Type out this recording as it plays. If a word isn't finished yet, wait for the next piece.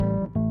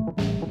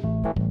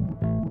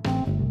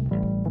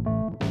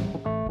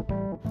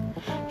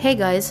Hey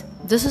guys,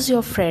 this is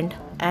your friend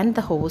and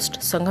the host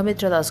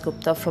Sanghamitra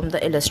Dasgupta from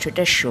the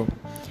Illustrator Show.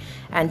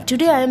 And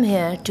today I am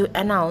here to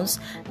announce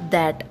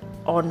that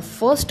on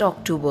 1st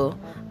October,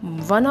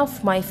 one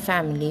of my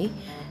family,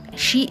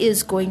 she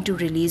is going to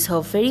release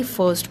her very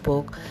first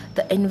book,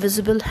 The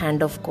Invisible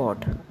Hand of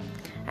God.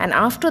 And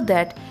after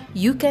that,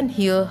 you can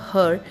hear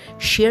her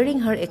sharing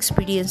her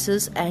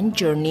experiences and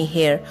journey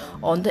here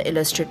on the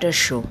Illustrator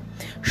Show.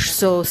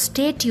 So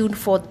stay tuned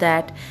for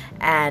that,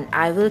 and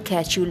I will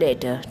catch you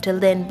later. Till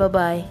then, bye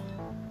bye.